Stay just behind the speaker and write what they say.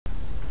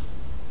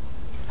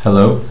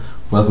Hello,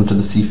 welcome to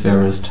the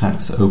Seafarers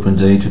Tax Open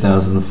Day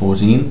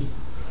 2014.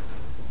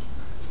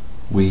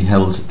 We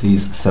held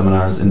these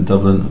seminars in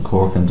Dublin,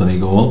 Cork and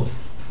Donegal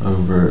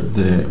over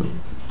the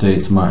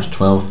dates March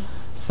 12th,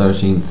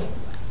 13th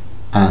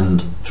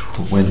and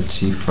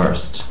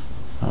 21st.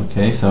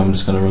 Okay, so I'm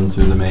just going to run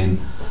through the main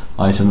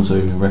items so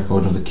we have a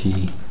record of the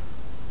key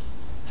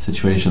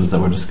situations that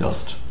were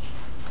discussed.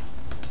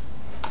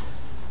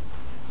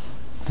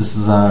 This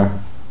is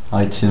our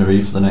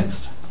itinerary for the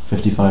next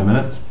 55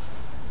 minutes.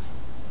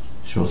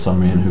 Short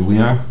summary on who we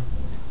are,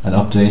 an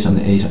update on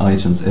the 8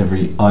 items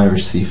every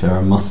Irish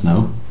seafarer must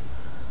know.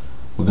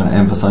 We're going to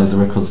emphasise the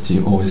records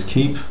you always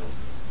keep.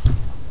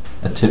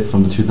 A tip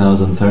from the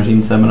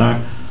 2013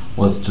 seminar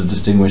was to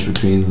distinguish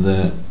between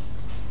the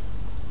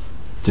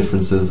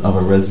differences of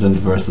a resident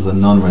versus a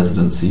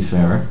non-resident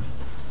seafarer.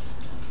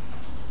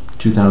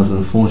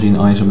 2014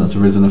 item that's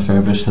arisen a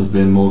fair bit has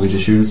been mortgage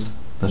issues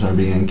that are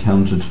being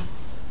encountered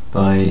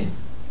by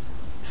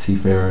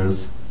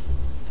seafarers.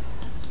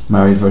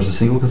 Married versus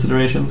single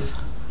considerations.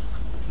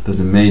 There's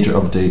been major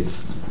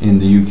updates in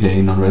the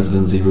UK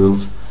non-residency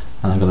rules,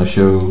 and I'm going to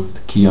show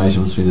the key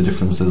items between the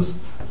differences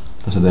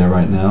that are there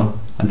right now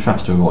and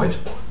traps to avoid.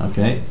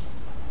 Okay.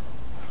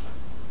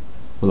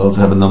 We'll also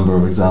have a number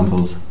of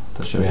examples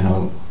that show you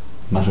how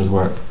matters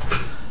work.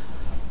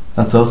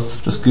 That's us.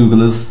 Just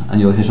Google us and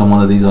you'll hit on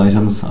one of these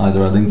items,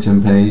 either our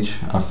LinkedIn page,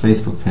 our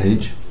Facebook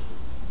page,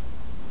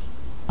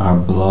 our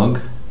blog,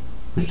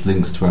 which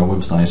links to our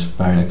website,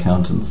 Barry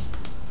Accountants.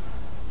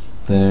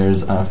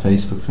 There's our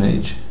Facebook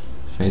page,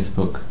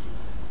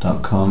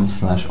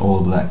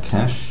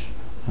 facebook.com/allblackcash,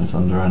 and it's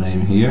under our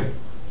name here.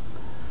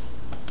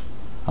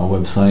 Our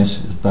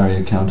website is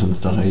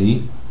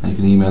barryaccountants.ie, and you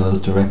can email us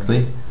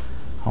directly.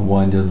 And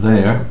while you're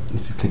there,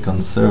 if you click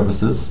on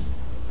services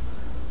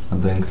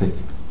and then click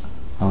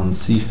on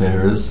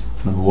Seafarers,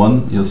 number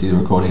 1, you'll see the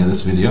recording of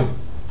this video,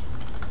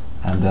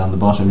 and down the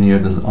bottom here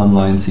there's an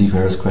online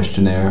Seafarers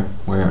questionnaire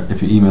where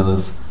if you email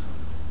us,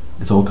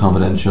 it's all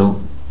confidential.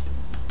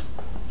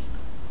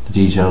 The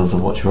details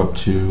of what you're up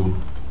to,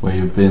 where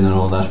you've been and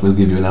all that, we'll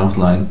give you an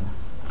outline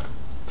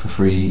for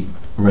free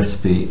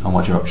recipe on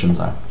what your options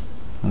are.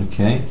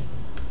 Okay,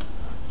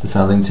 this is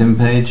our LinkedIn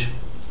page.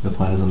 You'll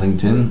find us on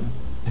LinkedIn,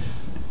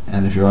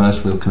 and if you're on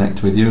it we'll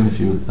connect with you if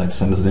you would like to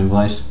send us an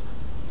invite.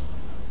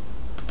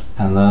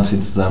 And lastly,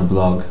 this is our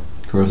blog,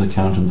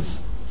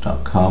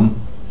 growthaccountants.com,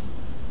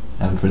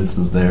 and for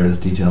instance there is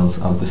details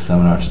of this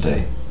seminar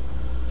today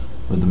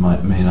with the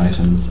main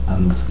items,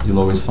 and you'll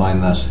always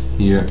find that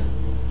here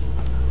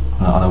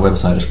on our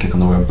website. Just click on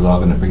the word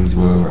blog and it brings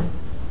you over.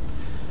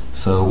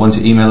 So once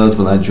you email us,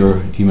 we'll add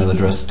your email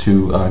address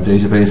to our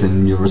database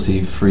and you'll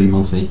receive free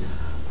monthly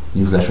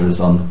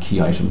newsletters on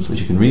key items which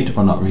you can read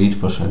or not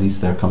read, but at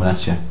least they're coming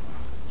at you.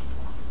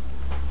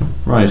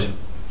 Right,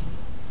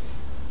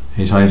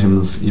 8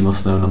 items you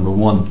must know. Number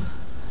 1.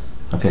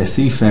 Okay, a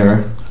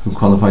seafarer who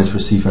qualifies for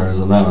seafarer's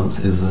allowance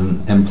is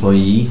an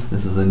employee.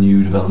 This is a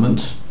new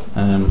development,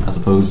 as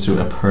opposed to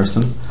a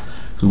person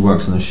who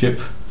works on a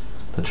ship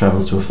that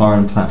travels to a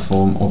foreign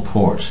platform or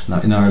port.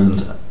 Now in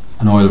Ireland,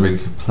 an oil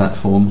rig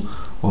platform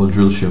or a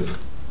drill ship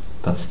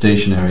that's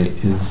stationary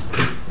is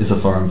a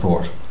foreign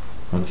port.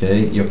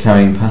 Okay, you're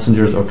carrying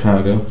passengers or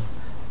cargo,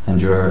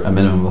 and you're a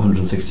minimum of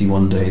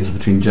 161 days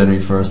between January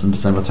 1st and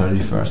December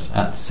 31st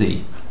at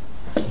sea.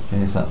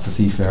 Okay, so that's a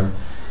seafarer.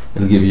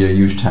 It'll give you a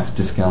huge tax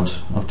discount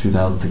of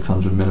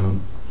 2,600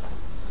 minimum.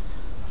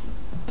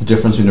 The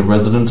difference between a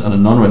resident and a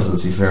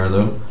non-resident seafarer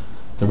though: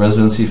 the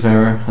resident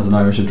seafarer has an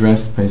Irish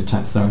address, pays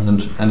tax in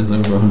Ireland, and is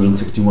over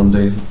 161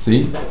 days at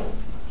sea.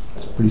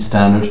 It's pretty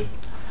standard.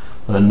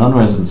 But a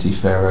non-resident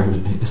seafarer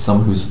is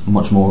someone who's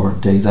much more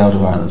days out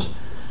of Ireland.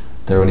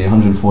 They're only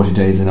 140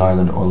 days in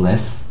Ireland or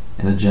less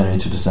in a January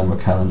to December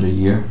calendar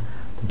year.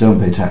 They don't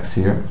pay tax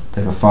here.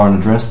 They have a foreign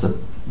address, they're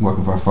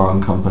working for a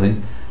foreign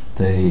company.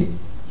 They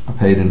are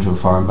paid into a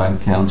foreign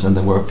bank account and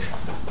they work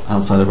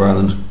outside of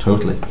Ireland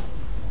totally.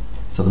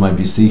 So there might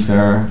be a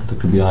seafarer that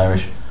could be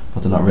Irish,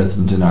 but they're not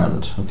resident in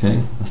Ireland.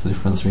 Okay, that's the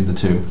difference between the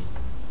two.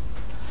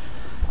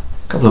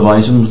 A couple of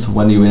items: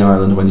 when are you in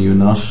Ireland, when are you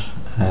not?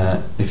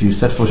 If you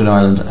set foot in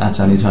Ireland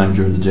at any time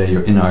during the day,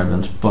 you're in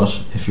Ireland,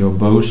 but if your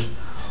boat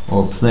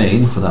or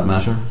plane, for that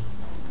matter,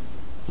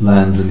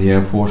 lands in the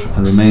airport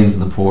and remains in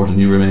the port and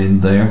you remain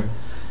there,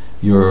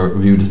 you're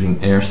viewed as being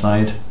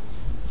airside.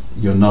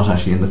 You're not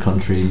actually in the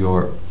country,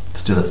 you're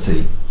still at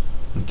sea.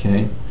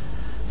 Okay,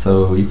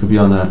 so you could be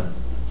on a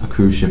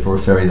cruise ship or a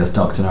ferry that's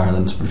docked in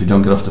Ireland, but if you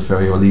don't get off the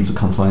ferry or leave the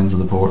confines of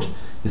the port,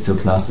 you're still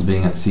classed as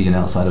being at sea and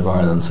outside of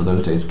Ireland, so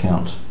those days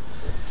count.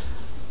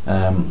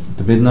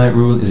 The midnight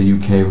rule is a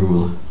UK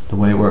rule. The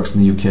way it works in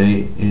the UK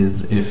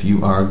is if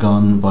you are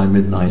gone by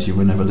midnight, you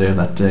were never there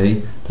that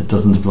day. That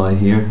doesn't apply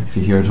here. If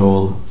you're here at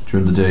all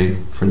during the day,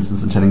 for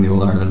instance attending the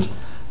Old Ireland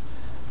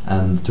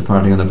and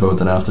departing on a boat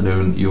that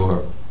afternoon,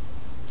 you're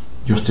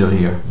still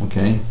here.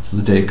 Okay, so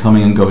the day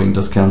coming and going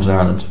does count in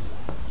Ireland.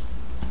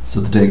 So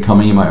the day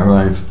coming you might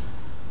arrive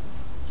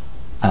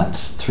at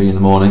 3 in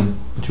the morning,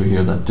 but you're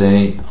here that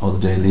day, or the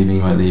day leaving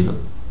you might leave at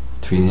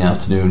 3 in the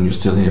afternoon, you're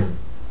still here.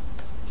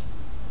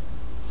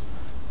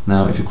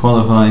 Now, if you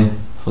qualify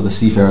for the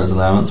Seafarer's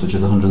Allowance, which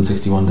is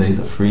 161 days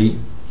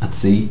at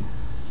sea,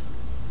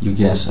 you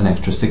get an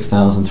extra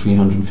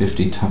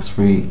 6,350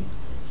 tax-free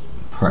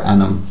per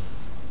annum.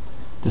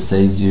 This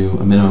saves you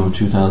a minimum of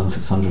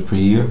 2,600 per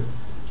year,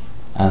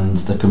 and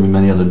there can be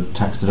many other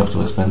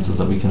tax-deductible expenses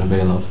that we can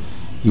avail of.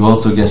 You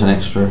also get an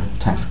extra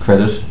tax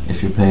credit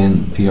if you're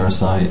paying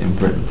PRSI in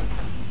Britain.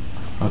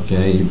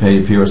 Okay, you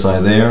pay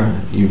PRSI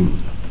there, you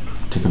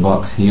tick a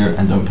box here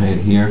and don't pay it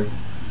here,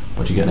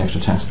 but you get an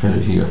extra tax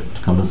credit here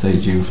to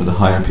compensate you for the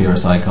higher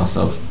PRSI cost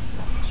of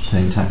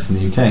paying tax in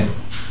the UK.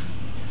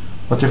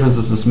 What difference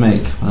does this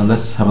make? Well,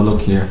 let's have a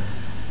look here.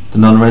 The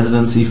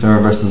non-resident seafarer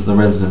versus the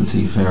resident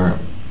seafarer.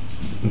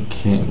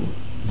 Okay,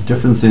 the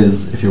difference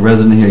is if you're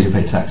resident here, you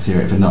pay tax here.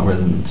 If you're not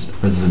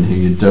resident here,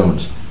 you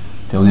don't.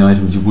 The only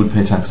items you would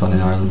pay tax on in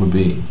Ireland would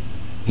be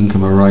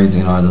income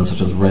arising in Ireland,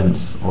 such as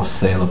rents or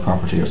sale of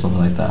property or something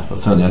like that. But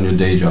certainly on your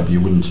day job, you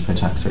wouldn't pay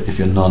tax here if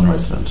you're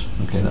non-resident.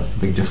 Okay, that's the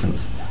big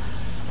difference.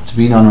 To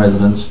be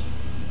non-resident,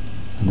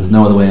 and there's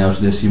no other way out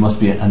of this, you must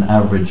be an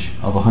average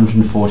of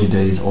 140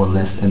 days or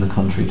less in the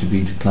country to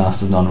be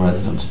classed as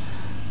non-resident.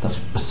 That's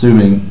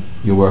assuming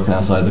you're working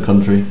outside the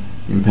country,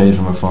 being paid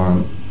from a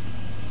foreign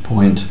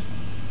point,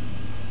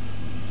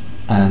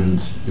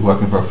 and you're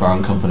working for a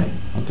foreign company.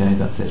 Okay,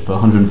 that's it. But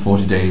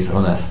 140 days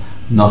or less,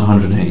 not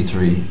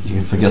 183. You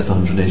can forget the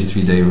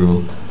 183 day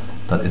rule,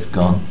 that it's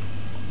gone.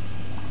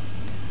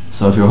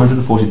 So if you're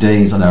 140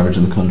 days on average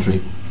in the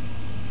country,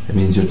 it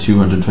means you're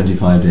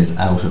 225 days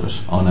out of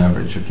it on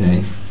average.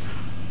 Okay,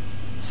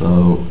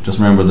 so just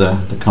remember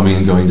the coming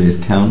and going days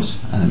count,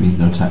 and it means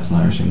no tax on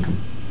Irish income.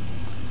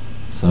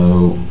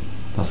 So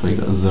that's where you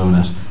got the zone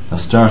at. Now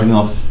starting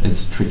off,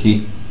 it's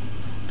tricky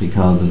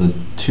because there's a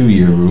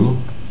 2-year rule,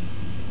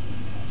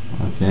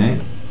 okay,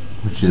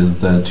 which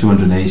is the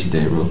 280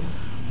 day rule,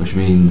 which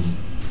means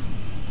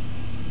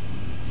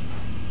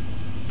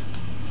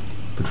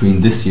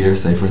between this year,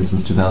 say for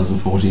instance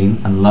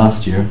 2014, and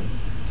last year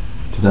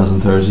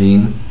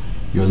 2013,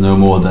 you'll no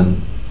more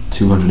than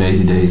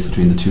 280 days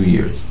between the 2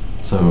 years.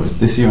 So it's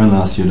this year and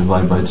last year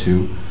divided by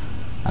 2,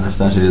 and if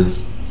that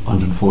is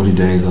 140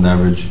 days on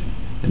average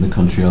in the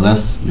country or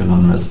less, you're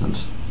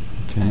non-resident.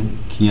 Okay,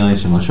 key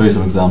item, I'll show you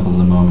some examples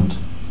in a moment.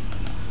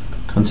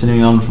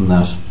 Continuing on from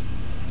that,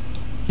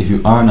 if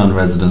you are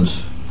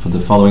non-resident for the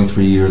following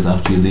 3 years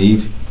after you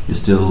leave, you're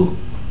still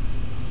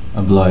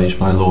obliged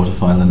by law to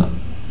file a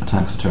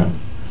tax return.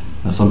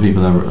 Now some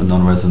people are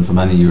non-resident for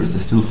many years, they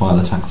still file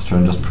a tax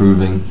return just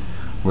proving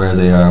where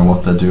they are,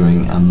 what they're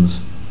doing, and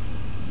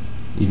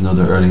even though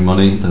they're earning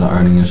money, they're not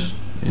earning it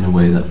in a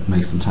way that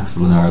makes them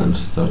taxable in Ireland.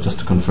 So just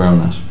to confirm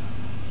that.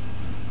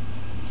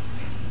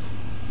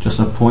 Just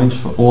a point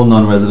for all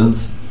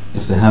non-residents,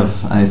 if they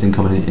have anything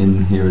coming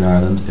in here in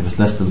Ireland, if it's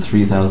less than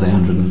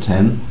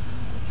 3,810,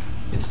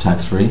 it's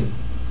tax-free.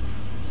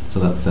 So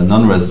that's a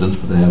non-resident,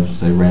 but they have,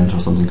 say, rent or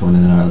something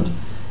coming in Ireland.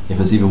 If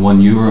it's even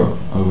 €1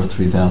 over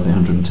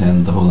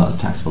 3,810, the whole lot is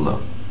taxable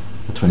though,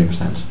 at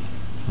 20%.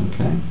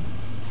 Okay.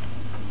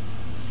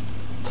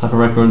 Type of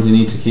records you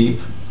need to keep.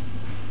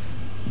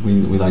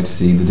 We like to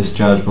see the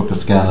discharge book, a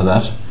scan of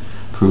that,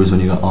 proves when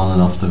you got on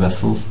and off the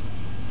vessels.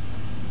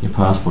 Your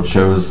passport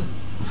shows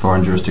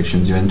foreign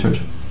jurisdictions you entered.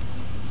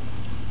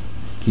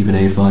 Keep an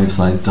A5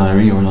 size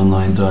diary or an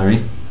online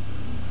diary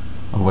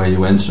of where you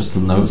went, just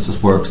little notes,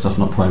 just work stuff,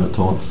 not private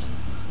thoughts.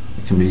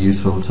 It can be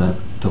useful to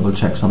double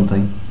check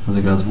something as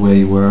regards where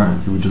you were,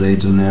 if you were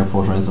delayed in an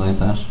airport or anything like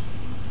that.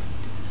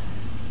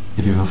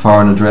 If you have a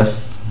foreign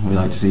address, we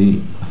like to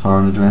see a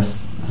foreign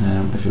address.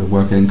 If you're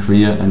working in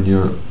Korea and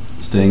you're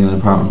staying in an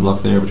apartment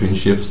block there between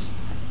shifts,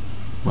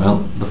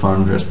 well, the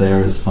foreign address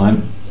there is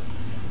fine.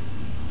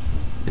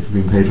 If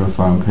you're being paid from a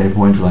foreign pay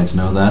point, we like to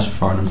know that,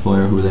 foreign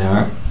employer, who they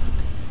are.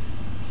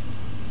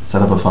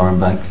 Set up a foreign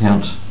bank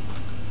account.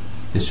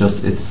 It's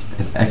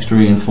extra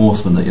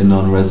reinforcement that you're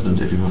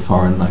non-resident if you have a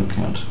foreign bank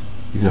account.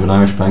 You can have an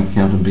Irish bank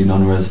account and be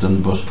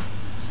non-resident, but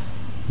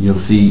you'll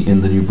see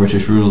in the new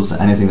British rules that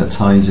anything that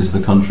ties you to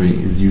the country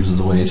is used as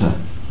a way to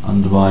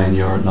undermine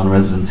your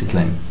non-residency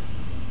claim.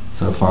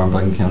 So a foreign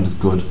bank account is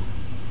good.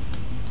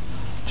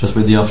 Just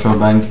with the offshore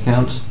bank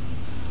account,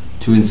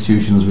 2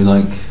 institutions we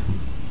like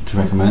to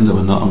recommend that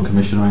we're not on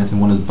commission or anything.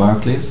 One is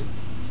Barclays.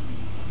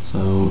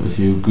 So if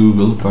you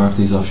Google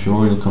Barclays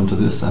offshore, you'll come to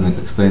this, and it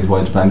explains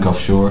why to bank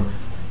offshore.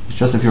 It's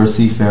just if you're a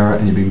seafarer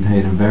and you're being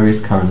paid in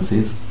various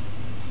currencies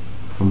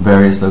from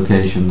various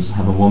locations,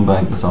 having one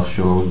bank that's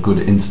offshore with good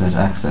internet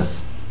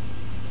access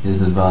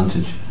is an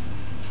advantage.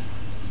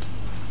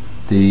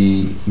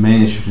 The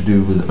main issue to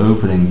do with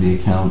opening the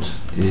account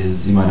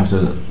is you might have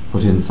to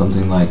put in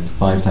something like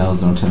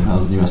 5,000 or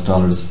 10,000 US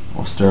dollars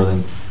or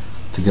sterling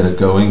to get it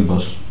going,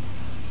 but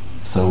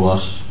so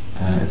what?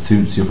 It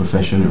suits your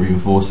profession, it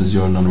reinforces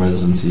your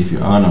non-residency if you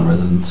are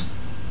non-resident,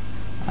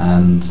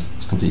 and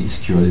it's completely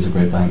secure. These are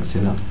great banks,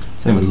 you know.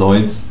 Same with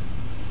Lloyds,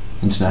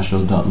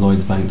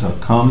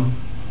 international.lloydsbank.com.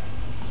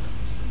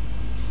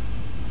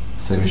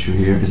 Same issue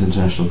here, is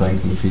international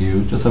banking for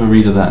you? Just have a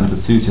read of that, and if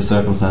it suits your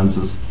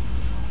circumstances,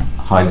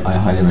 I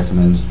highly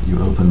recommend you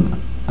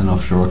open an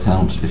offshore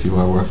account if you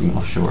are working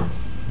offshore.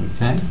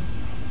 Okay.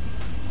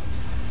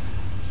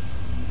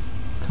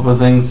 Couple of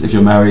things. If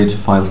you're married,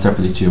 file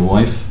separately to your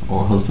wife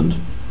or husband.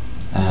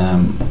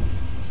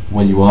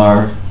 When you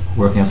are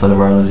working outside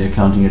of Ireland, you're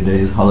counting your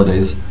days.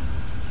 Holidays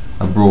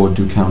abroad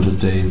do count as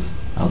days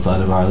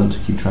outside of Ireland.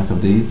 Keep track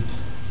of these,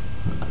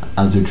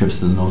 as do trips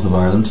to the north of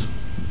Ireland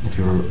if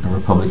you're a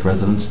Republic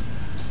resident.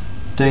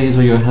 Days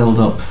where you're held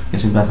up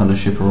getting back on a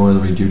ship or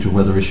oilery due to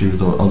weather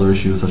issues or other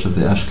issues such as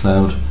the ash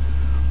cloud,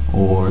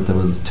 or there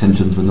was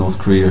tensions with North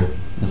Korea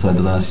inside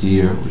the last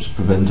year, which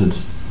prevented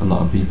a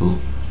lot of people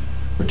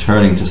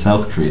returning to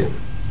South Korea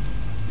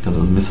because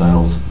there was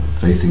missiles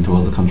facing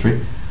towards the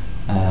country.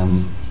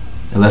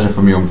 A letter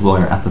from your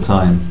employer at the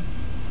time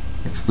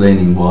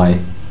explaining why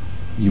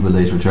you were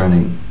late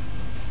returning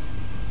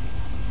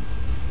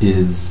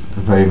is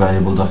a very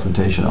valuable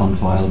documentation on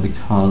file,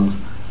 because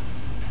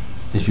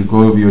if you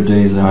go over your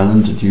days in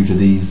Ireland due to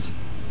these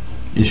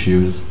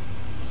issues,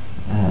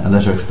 a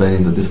letter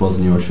explaining that this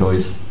wasn't your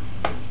choice,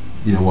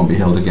 won't be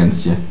held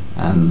against you,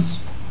 and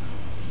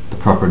the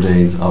proper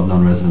days of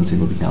non-residency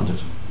will be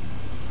counted.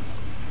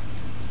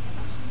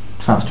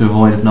 Traps to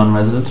avoid if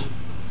non-resident.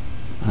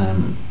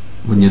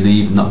 When you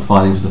leave, not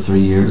filing for the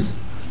 3 years.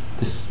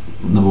 This,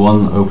 number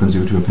one, opens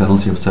you to a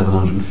penalty of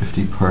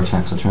 $750 per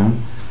tax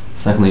return.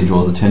 Secondly, it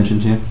draws attention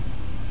to you,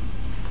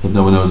 because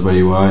no one knows where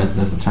you are. If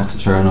there's a tax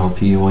return or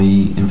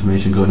POE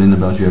information going in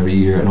about you every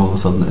year, and all of a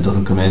sudden it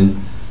doesn't come in,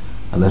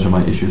 a letter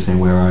might issue saying,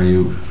 where are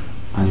you?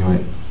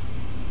 Anyway,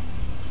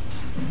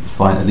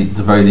 fine, at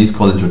the very least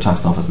call into a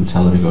tax office and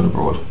tell them you go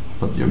abroad,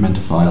 but you're meant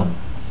to file.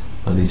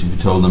 But at least if you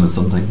told them it's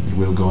something, it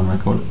will go on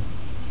record.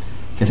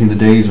 Getting the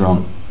days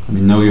wrong.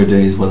 Know your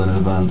days well in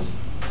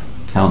advance,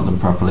 count them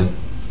properly,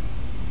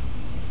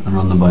 and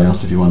run them by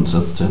us if you want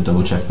us to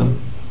double check them.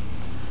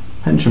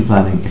 Pension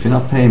planning. If you're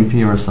not paying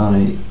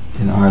PRSI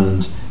in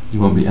Ireland,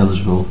 you won't be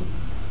eligible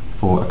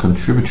for a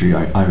contributory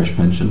Irish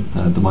pension.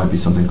 There might be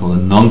something called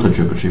a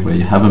non-contributory where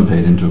you haven't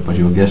paid into it but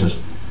you'll get it,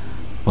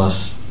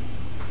 but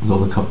with all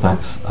the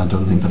cutbacks I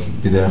don't think that'll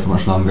be there for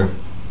much longer.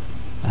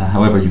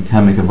 However, you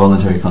can make a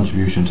voluntary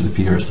contribution to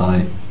the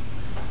PRSI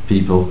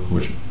people,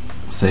 which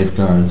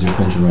safeguards your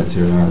pension rights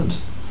here in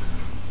Ireland.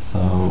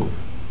 So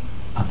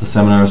at the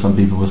seminar some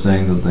people were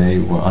saying that they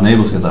were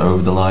unable to get that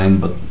over the line,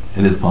 but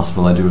it is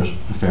possible. I do it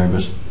a fair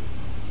bit.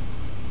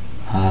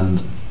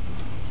 And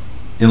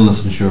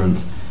illness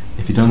insurance.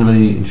 If you don't have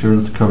any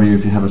insurance to cover you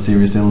if you have a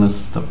serious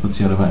illness that puts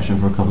you out of action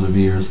for a couple of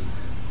years,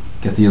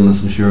 get the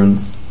illness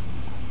insurance.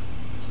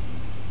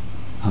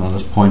 And I'll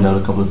just point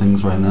out a couple of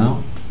things right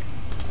now.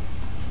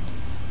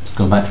 Just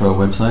going back to our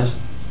website.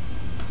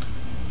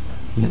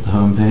 You get the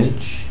home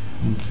page.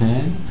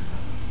 Okay,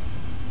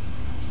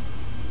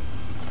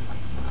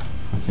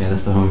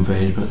 that's the home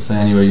page, but say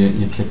anyway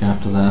you click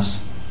after that.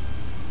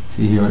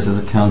 See here it says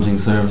accounting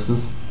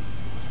services.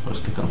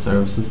 Just click on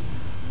services.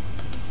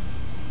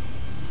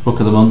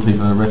 Book of the month.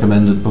 We've a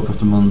recommended book of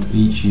the month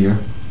each year,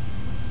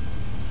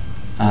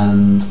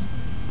 and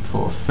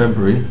for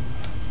February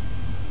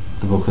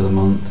the book of the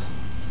month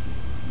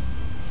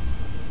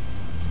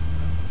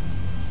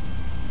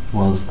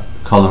was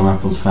Colin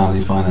Rappel's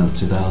Family Finance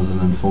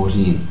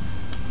 2014.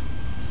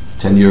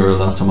 €10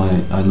 last time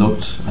I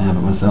looked. I have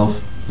it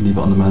myself. You leave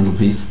it on the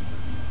mantelpiece.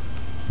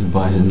 You can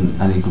buy it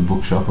in any good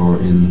bookshop or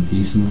in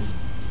Eason's,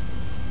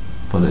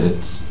 but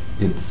it's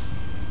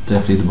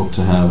definitely the book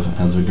to have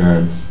as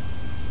regards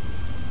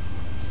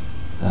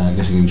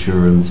getting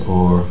insurance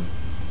or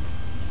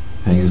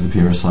paying into the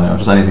PRSI or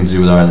just anything to do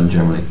with Ireland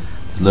generally.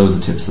 There's loads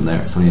of tips in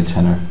there. It's only a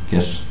tenner.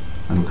 Get it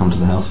and it'll come to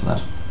the house for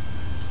that.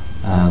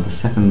 The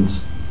second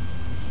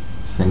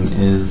thing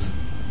is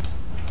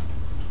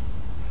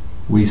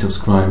we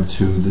subscribe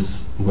to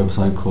this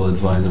website called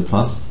Advisor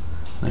Plus,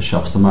 and it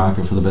shops the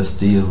market for the best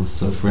deals.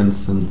 So for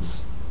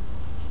instance,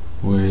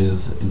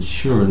 with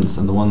insurance,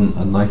 and the one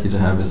I'd like you to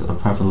have is,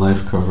 apart from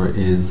life cover,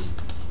 is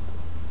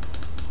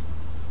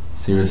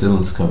serious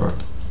illness cover.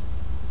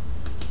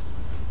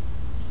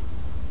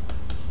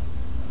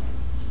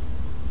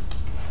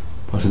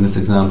 But in this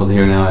example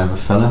here now I have a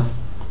fella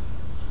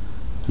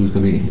who's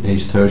going to be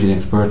age 30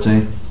 next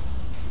birthday.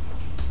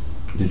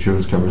 The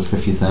insurance cover is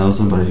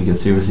 50,000, but if you get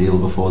seriously ill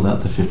before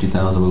that, the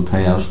 50,000 will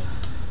pay out,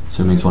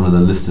 assuming it's one of the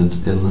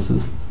listed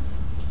illnesses.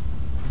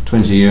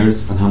 20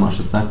 years, and how much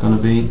is that going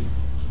to be?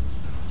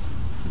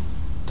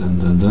 Dun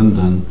dun dun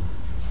dun.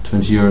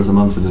 €20 a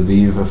month with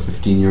Aviva,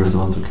 €15 a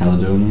month with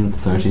Caledonian,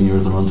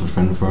 €13 a month with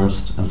Friend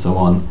First, and so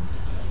on.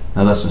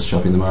 Now that's just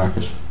shopping the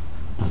market.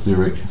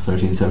 Zurich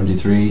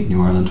 1373,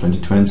 New Ireland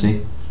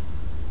 2020.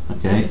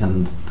 Okay,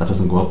 and that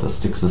doesn't go up, that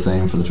sticks the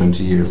same for the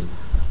 20 years.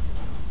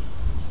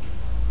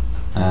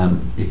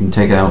 You can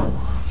take it out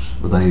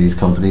with any of these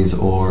companies,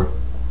 or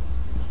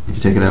if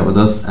you take it out with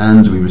us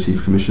and we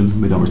receive commission,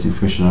 we don't receive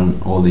commission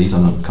on all these,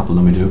 on a couple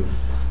of them we do,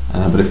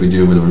 but if we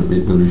do, we'll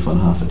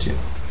refund half it to you.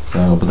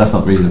 So, but that's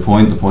not really the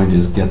point. The point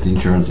is get the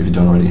insurance if you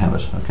don't already have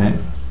it. Okay.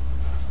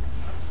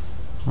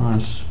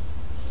 Alright.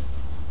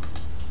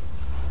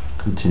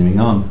 Continuing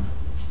on.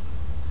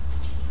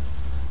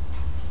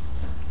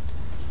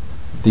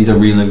 These are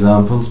real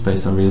examples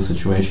based on real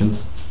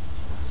situations.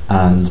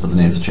 but the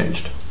names have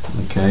changed.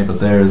 Okay, but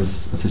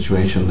there's a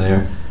situation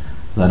there.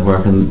 Lad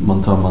working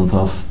month on, month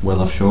off,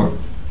 well offshore.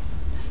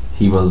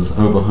 He was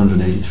over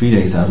 183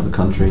 days out of the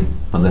country,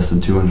 but less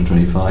than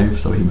 225,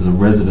 so he was a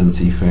resident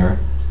seafarer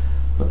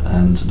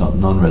and not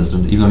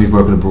non-resident. Even though he's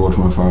working abroad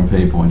from a foreign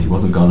pay point, he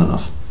wasn't gone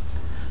enough.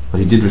 But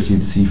he did receive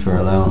the seafarer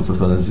allowance as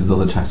well as his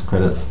other tax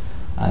credits,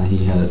 and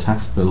he had a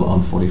tax bill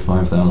on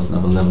 45,000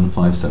 of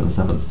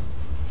 11,577.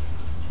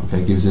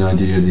 Okay, gives you an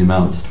idea of the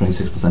amounts,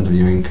 26% of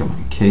your income,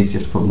 in case you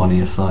have to put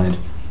money aside.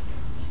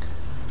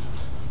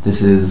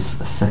 This is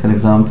a second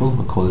example.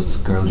 We'll call this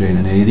girl Jane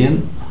an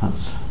alien.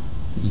 That's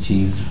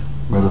E.T.'s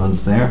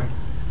relevance there.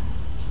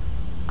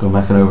 Going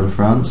back over to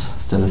France,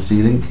 Stella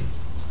Sealing.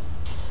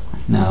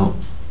 Now,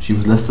 she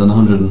was less than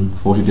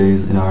 140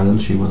 days in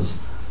Ireland. She was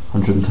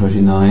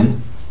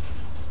 139.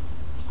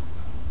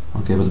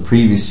 Okay, but the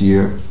previous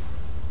year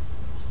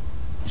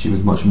she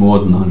was much more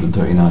than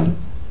 139,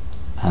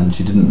 and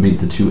she didn't meet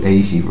the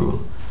 280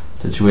 rule.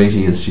 The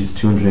 280 is she's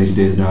 280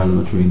 days in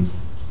Ireland between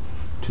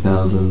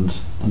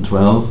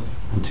 2012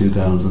 and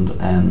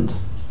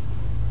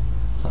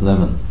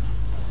 2011.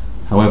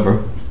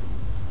 However,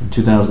 in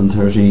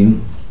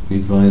 2013 we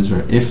advised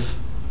her if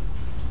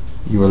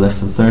you were less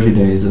than 30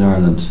 days in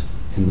Ireland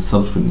in the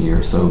subsequent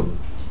year, so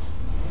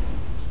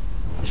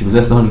she was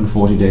less than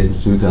 140 days in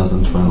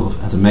 2012,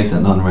 and to make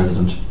that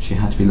non-resident she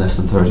had to be less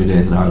than 30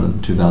 days in Ireland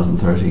in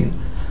 2013.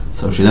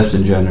 So if she left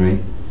in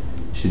January,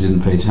 she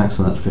didn't pay tax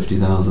on that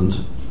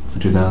 50,000 for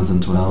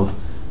 2012,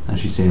 and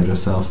she saved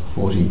herself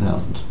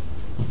 14,000.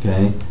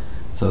 Okay,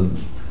 so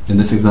in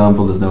this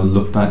example there's no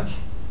look back.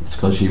 It's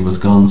because she was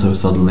gone so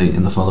suddenly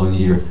in the following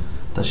year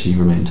that she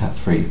remained tax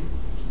free.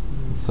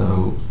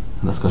 So,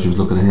 and that's because she was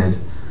looking ahead.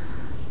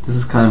 This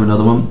is kind of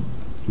another one.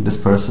 This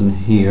person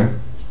here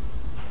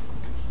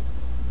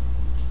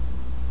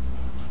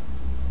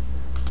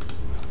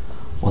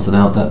wasn't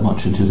out that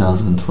much in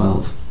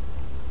 2012.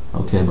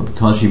 Okay, but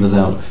because she was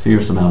out a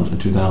fierce amount in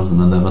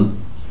 2011,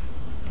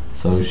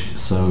 so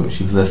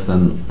she was less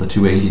than the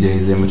 280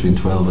 days in between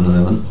 12 and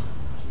 11.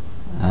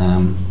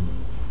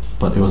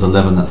 But it was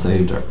 11 that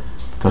saved her.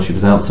 Because she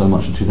was out so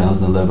much in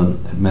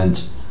 2011, it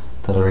meant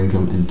that her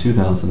income in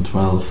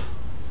 2012,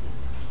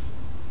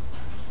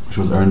 which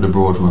was earned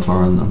abroad from a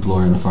foreign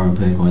employer and a foreign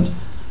pay point,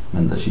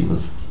 meant that she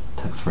was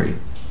tax free.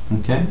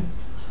 Okay?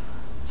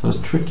 So it's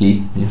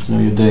tricky. You have to know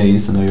your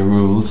days and know your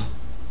rules.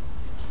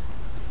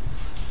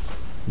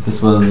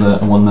 This was a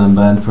one-man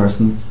band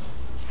person.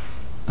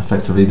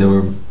 Effectively, they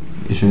were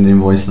issuing the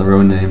invoice in their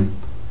own name,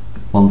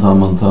 month on,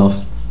 month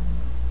off,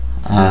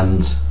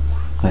 and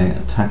paying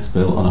a tax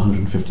bill on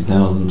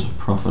 150,000,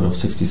 profit of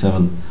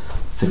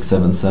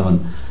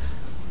 67,677.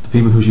 The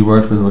people who she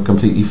worked with were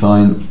completely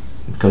fine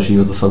because she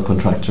was a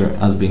subcontractor,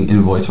 as being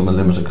invoiced from a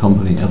limited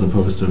company as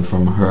opposed to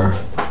from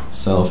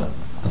herself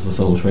as a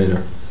sole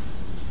trader.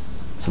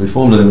 So we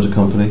formed a limited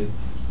company.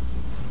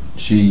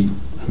 She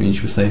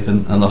was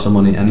saving a lot of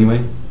money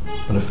anyway,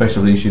 but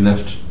effectively she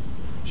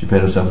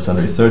paid herself a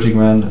salary of 30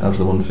 grand out of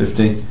the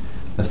 150,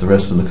 left the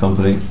rest in the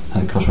company,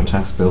 and cut her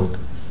tax bill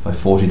by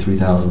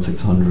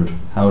 43,600.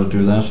 How to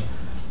do that?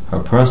 Her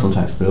personal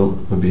tax bill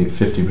would be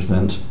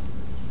 50%.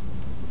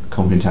 The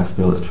company tax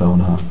bill is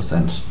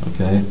 12.5%.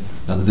 Okay.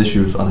 Now there's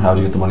issues on how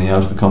to get the money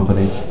out of the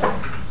company.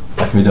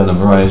 That can be done in a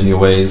variety of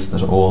ways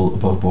that are all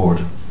above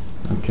board.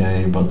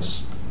 Okay,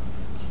 but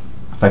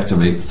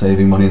effectively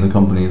saving money in the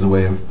company is a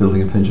way of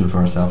building a pension for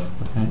herself.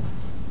 Okay.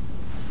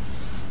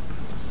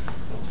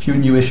 A few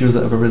new issues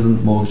that have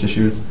arisen, mortgage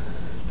issues.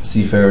 For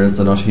seafarers,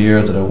 they're not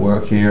here, they don't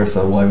work here,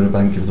 so why would a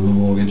bank give them a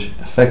mortgage?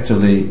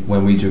 Effectively,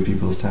 when we do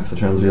people's tax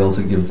returns, we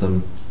also give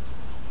them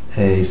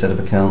a set of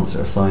accounts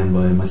that are signed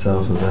by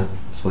myself as a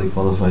fully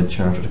qualified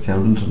chartered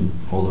accountant and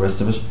all the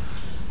rest of it.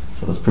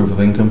 So that's proof of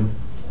income.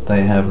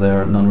 They have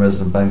their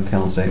non-resident bank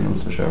account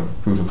statements, which are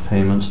proof of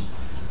payment.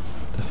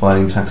 They're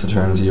filing tax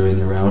returns year in,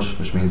 year out,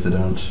 which means they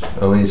don't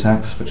owe any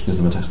tax, which gives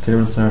them a tax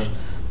clearance cert.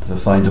 They have a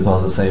fine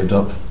deposit saved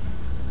up.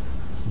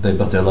 They've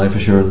got their life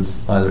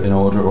assurance either in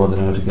order or they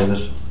know how to get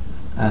it.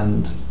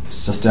 And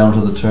it's just down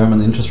to the term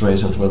and the interest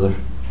rate as to whether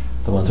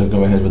they want to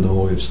go ahead with the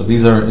mortgage. So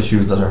these are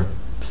issues that are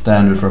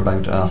standard for a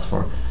bank to ask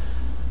for.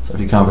 So if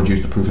you can't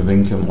produce the proof of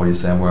income, or you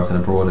say I'm working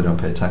abroad, I don't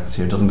pay tax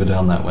here, it doesn't go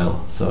down that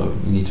well. So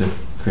you need to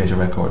create a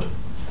record.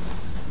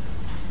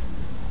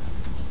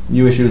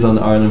 New issues on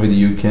Ireland with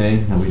the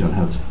UK. Now we don't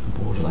have the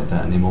border like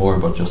that anymore,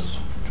 but just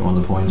drawing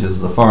the point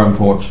is the foreign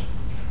port.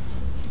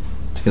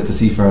 To get the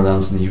seafarer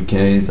allowance in the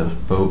UK, the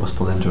boat must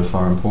pull into a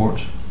foreign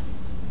port.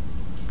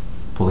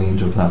 Pulling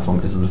into a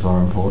platform isn't a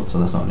foreign port, so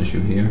that's not an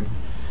issue here.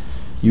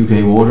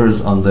 UK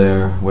waters on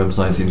their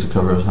website seems to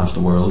cover half the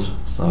world,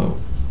 so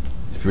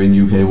if you're in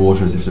UK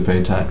waters you have to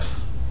pay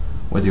tax,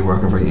 whether you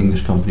work for an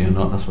English company or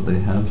not. That's what they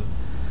have.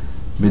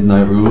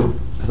 Midnight rule,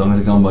 as long as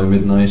you're gone by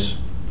midnight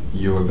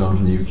you are gone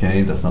from the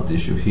UK. That's not the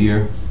issue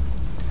here.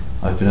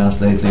 I've been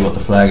asked lately what the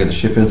flag of the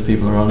ship is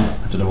people are on.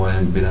 I don't know why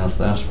I've been asked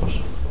that, but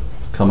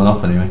it's coming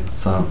up anyway,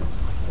 so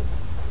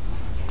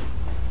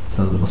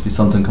there must be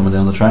something coming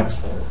down the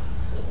tracks.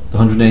 The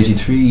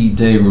 183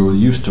 day rule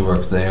used to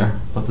work there,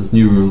 but there's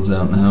new rules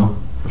out now.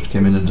 which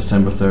came in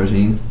December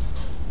 13,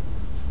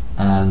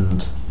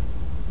 and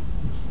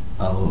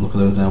I'll look at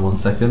those now in 1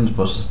 second,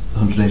 but the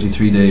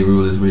 183-day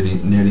rule is really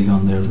nearly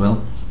gone there as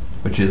well,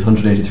 which is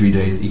 183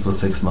 days equals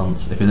 6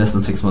 months. If you're less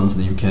than 6 months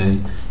in the UK,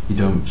 you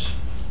don't,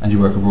 and you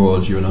work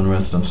abroad, you're a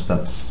non-resident.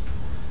 That's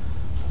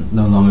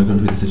no longer going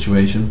to be the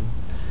situation.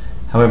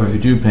 However, if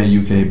you do pay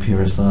UK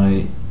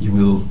PRSI, you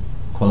will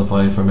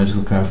qualify for a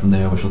medical card from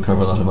there, which will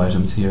cover a lot of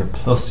items here,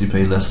 plus you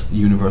pay less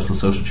universal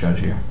social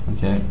charge here,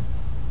 okay?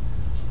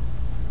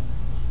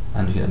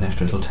 And you get an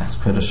extra little tax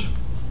credit.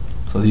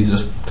 So these are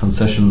just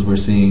concessions we're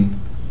seeing.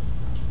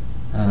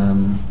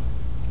 The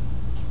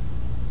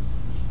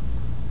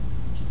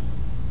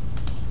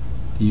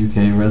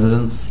UK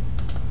residence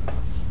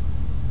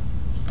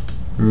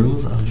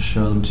rules, I'll just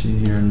show them to you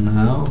here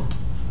now.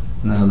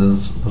 Now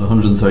there's about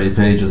 130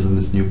 pages in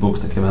this new book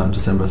that came out in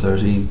December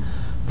 13,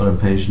 but on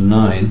page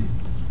 9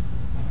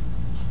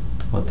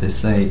 what they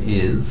say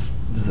is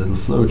there's a little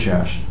flow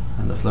chart,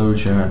 and the flow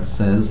chart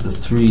says there's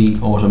 3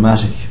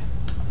 automatic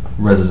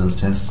residence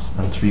tests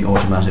and 3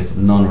 automatic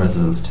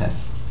non-residence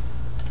tests.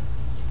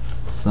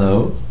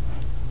 So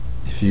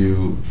if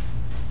you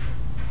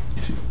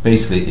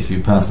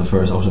pass the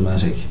first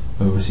automatic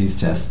overseas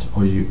test,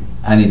 or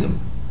any of them,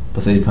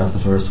 but say you pass the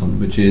first one,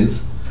 which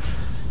is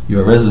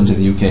you're a resident in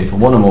the UK for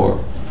 1 or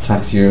more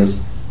tax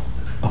years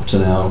up to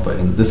now, but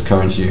in this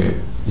current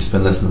year you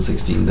spend less than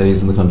 16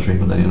 days in the country,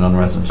 but then you're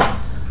non-resident.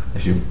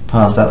 If you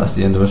pass that, that's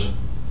the end of it,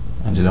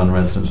 and you're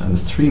non-resident. And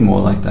there's 3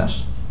 more like that.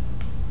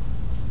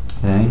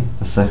 Okay.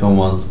 The second one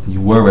was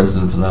you were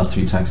resident for the last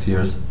 3 tax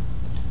years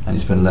and you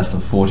spend less than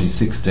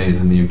 46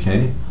 days in the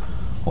UK.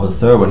 Or the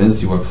third one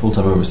is you work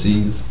full-time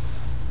overseas,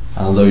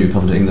 and although you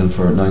come to England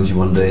for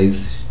 91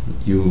 days,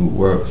 you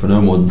work for no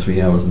more than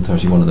 3 hours in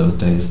 31 of those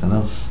days, and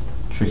that's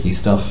tricky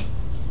stuff.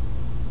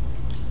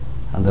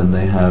 And then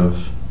they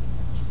have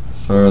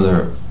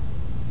further,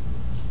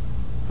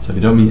 so if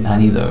you don't meet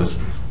any of those,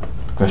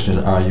 the question is,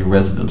 are you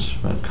resident?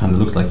 Well, it kind of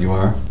looks like you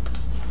are.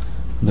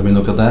 And then we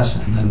look at that,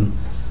 and then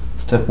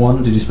step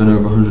 1, did you spend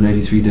over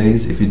 183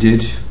 days? If you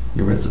did,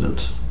 you're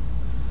resident.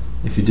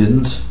 If you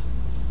didn't,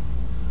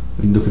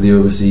 we can look at the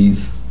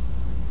overseas,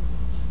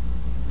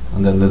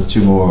 and then there's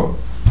 2 more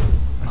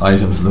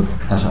items to look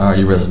at, are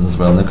you resident as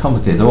well. And they're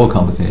complicated, they're all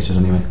complicated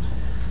anyway.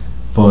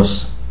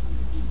 But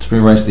to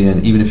bring right to the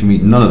end, even if you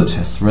meet none of the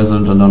tests,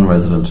 resident or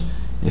non-resident,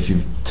 if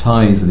you've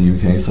ties with the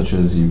UK, such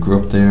as you grew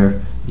up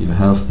there, you have a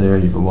house there,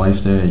 you have a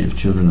wife there, you have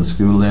children in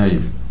school there,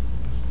 you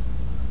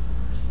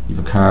have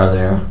a car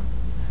there,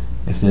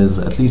 if there's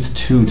at least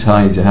 2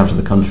 ties you have to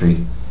the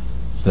country,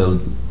 they'll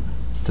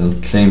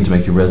claim to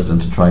make you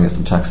resident and try and get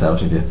some tax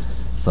out of you.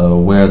 So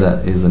where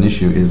that is an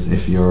issue is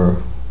if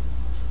you're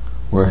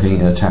working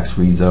in a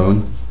tax-free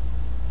zone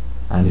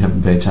and you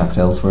haven't paid tax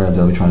elsewhere,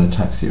 they'll be trying to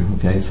tax you.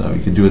 Okay, so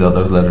you can do without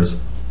those letters.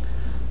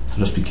 So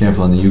just be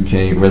careful on the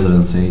UK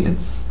residency.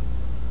 It's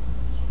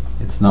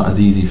not as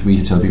easy for me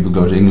to tell people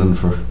go to England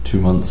for 2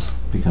 months,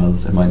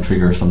 because it might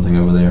trigger something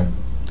over there.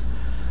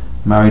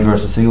 Married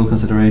versus single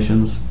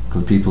considerations,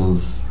 because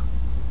people's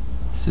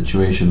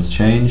situations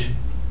change.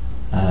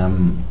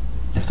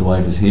 If the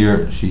wife is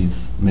here,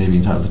 she's maybe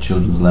entitled to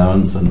children's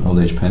allowance and old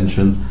age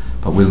pension,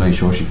 but we'll make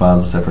sure she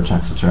files a separate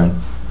tax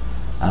return.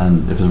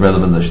 And if it's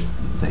relevant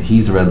that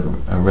he's a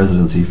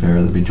resident seafarer,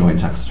 there'll be joint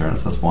tax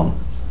returns. That's 1.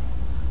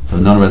 But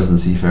a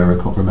non-resident seafarer,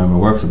 remember,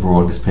 works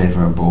abroad, gets paid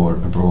for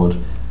abroad,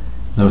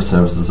 no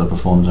services are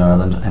performed in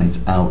Ireland, and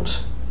he's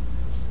out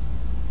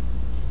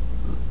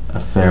a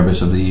fair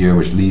bit of the year,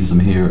 which leaves him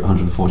here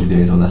 140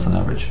 days or less on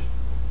average.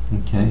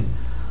 Okay.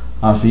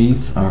 Our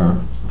fees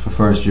are, for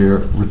first year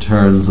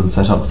returns and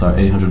setups, are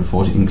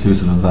 840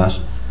 inclusive of that,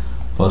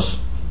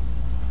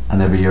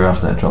 and every year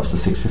after that it drops to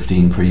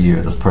 615 per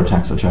year. That's per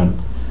tax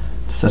return.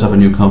 To set up a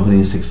new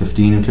company is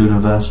 615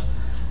 including that,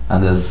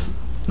 and there's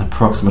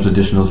approximate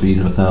additional fees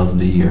of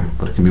 1,000 a year,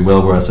 but it can be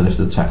well worth it if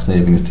the tax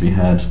saving is to be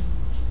had.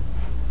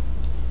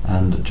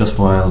 And just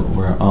while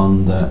we're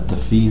on the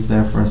fees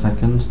there for a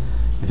second,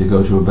 if you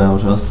go to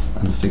About Us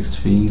and fixed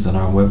fees on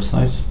our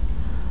website,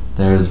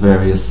 there's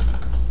various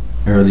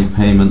early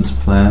payment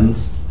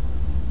plans.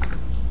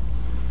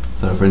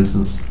 So for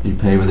instance, you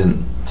pay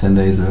within 10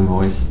 days of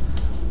invoice,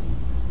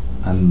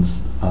 and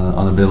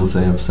on a bill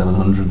say of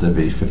 700, there'd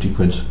be 50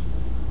 quid, so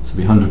it'd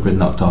be 100 quid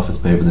knocked off is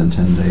paid within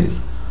 10 days.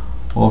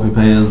 Or if you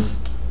pay us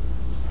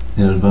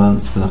in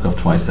advance, we knock off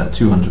twice that,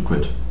 200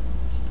 quid.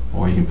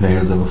 Or you can pay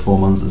us over 4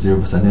 months at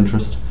 0%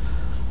 interest,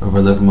 over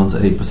 11 months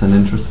at 8%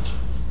 interest.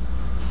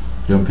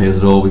 If you don't pay us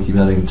at all, we keep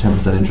adding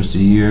 10% interest a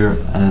year,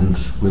 and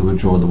we'll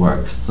withdraw the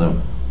work.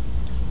 So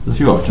there's a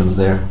few options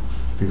there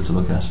for people to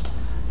look at.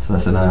 So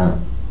that's in our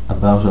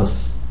About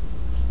Us.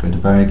 Go to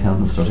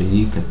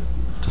barryaccountants.ie,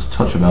 just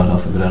touch About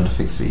Us and go down to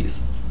fixed fees.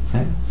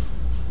 Okay.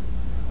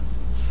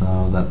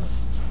 So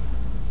that's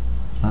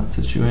that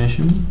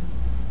situation.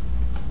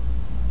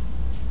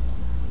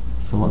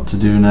 So what to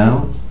do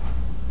now?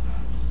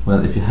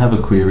 Well, if you have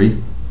a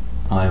query,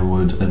 I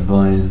would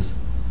advise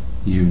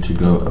you to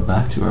go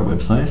back to our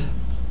website,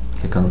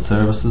 click on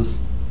Services,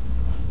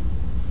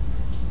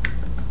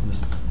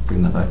 just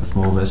bring that back a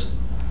small bit,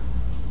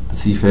 the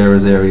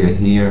Seafarers area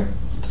here,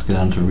 just go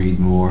down to read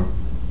more,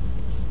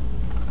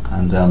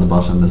 and down the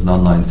bottom there's an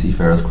online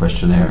Seafarers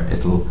questionnaire.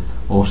 It'll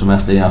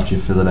automatically, after you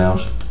fill it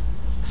out,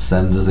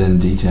 send us in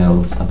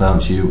details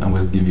about you, and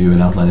we'll give you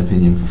an outline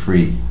opinion for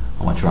free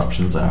on what your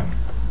options are.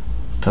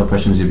 Top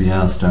questions you'll be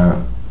asked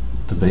are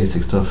the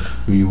basic stuff: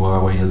 who you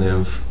are, where you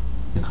live,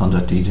 your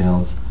contact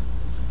details,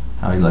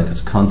 how you'd like it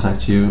to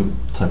contact you,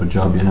 type of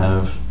job you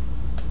have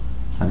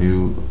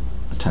you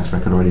a tax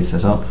record already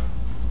set up.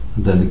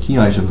 And then the key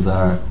items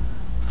are,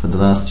 for the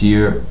last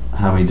year,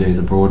 how many days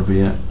abroad were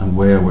you and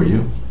where were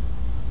you?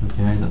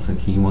 Okay, that's a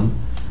key one.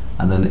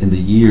 And then in the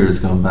years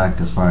going back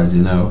as far as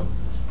you know,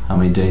 how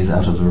many days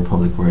out of the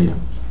Republic were you?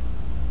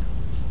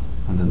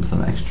 And then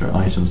some extra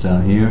items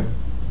down here.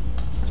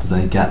 If there's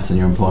any gaps in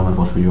your employment,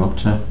 what were you up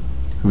to?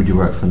 Who do you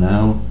work for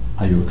now?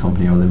 Are you a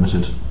company or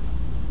limited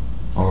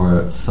or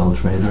a sole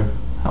trader?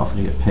 How often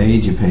do you get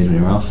paid? Do you paid when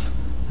you're off?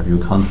 Have you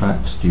a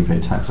contract? Do you pay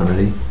tax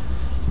already?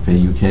 Do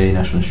you pay UK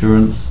national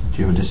insurance? Do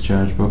you have a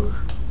discharge book?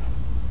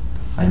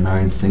 Are you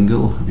married,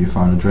 single? Have you a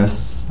foreign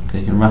address? Okay,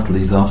 you can rattle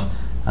these off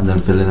and then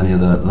fill in any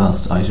of the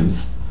last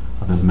items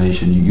of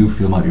information you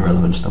feel might be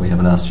relevant that we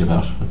haven't asked you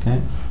about.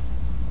 Okay.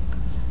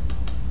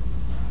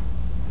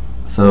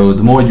 So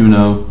the more you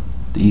know,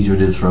 the easier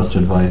it is for us to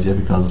advise you,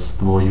 because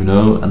the more you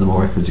know and the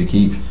more records you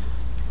keep,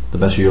 the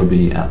better you'll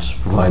be at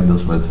providing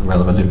us with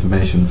relevant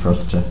information for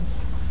us to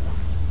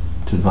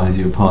advise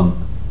you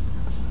upon.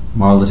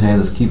 Moral of the tale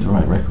is keep the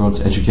right records,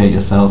 educate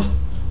yourself,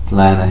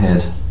 plan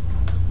ahead.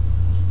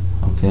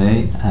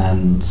 Okay,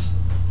 and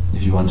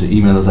if you want to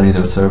email us any of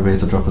those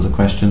surveys or drop us a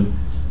question,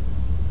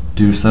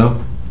 do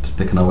so. Just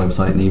click on our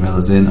website and email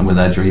us in, and we'll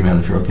add your email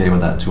if you're okay with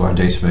that to our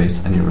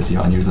database, and you'll receive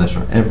our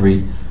newsletter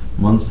every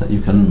month that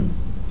you can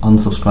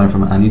unsubscribe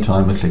from at any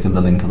time by clicking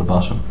the link at the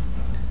bottom.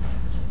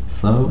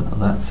 So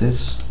that's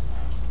it,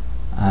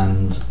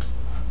 and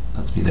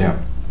let's be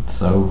there.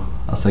 So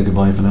I'll say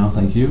goodbye for now.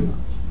 Thank you.